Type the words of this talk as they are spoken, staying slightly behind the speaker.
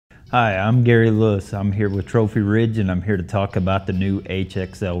Hi, I'm Gary Lewis. I'm here with Trophy Ridge and I'm here to talk about the new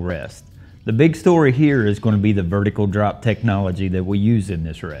HXL rest. The big story here is going to be the vertical drop technology that we use in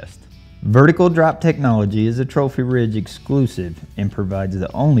this rest. Vertical drop technology is a Trophy Ridge exclusive and provides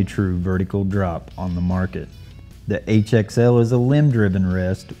the only true vertical drop on the market. The HXL is a limb-driven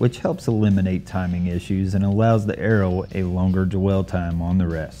rest which helps eliminate timing issues and allows the arrow a longer dwell time on the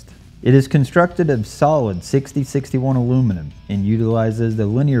rest. It is constructed of solid 6061 aluminum and utilizes the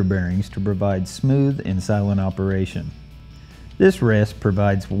linear bearings to provide smooth and silent operation. This rest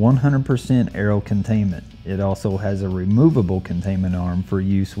provides 100% arrow containment. It also has a removable containment arm for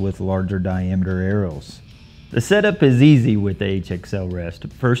use with larger diameter arrows. The setup is easy with the HXL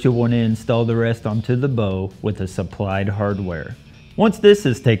rest. First you'll want to install the rest onto the bow with the supplied hardware. Once this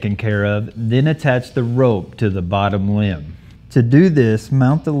is taken care of, then attach the rope to the bottom limb. To do this,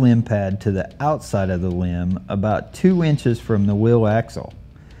 mount the limb pad to the outside of the limb about 2 inches from the wheel axle.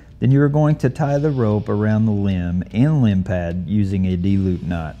 Then you are going to tie the rope around the limb and limb pad using a D-loop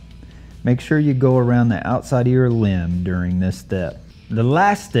knot. Make sure you go around the outside of your limb during this step. The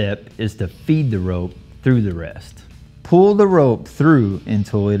last step is to feed the rope through the rest. Pull the rope through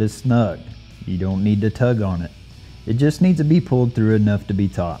until it is snug. You don't need to tug on it. It just needs to be pulled through enough to be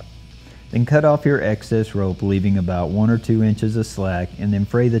taut. Then cut off your excess rope, leaving about 1 or 2 inches of slack, and then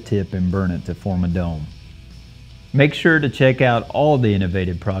fray the tip and burn it to form a dome. Make sure to check out all the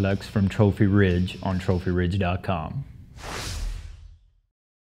innovative products from Trophy Ridge on trophyridge.com.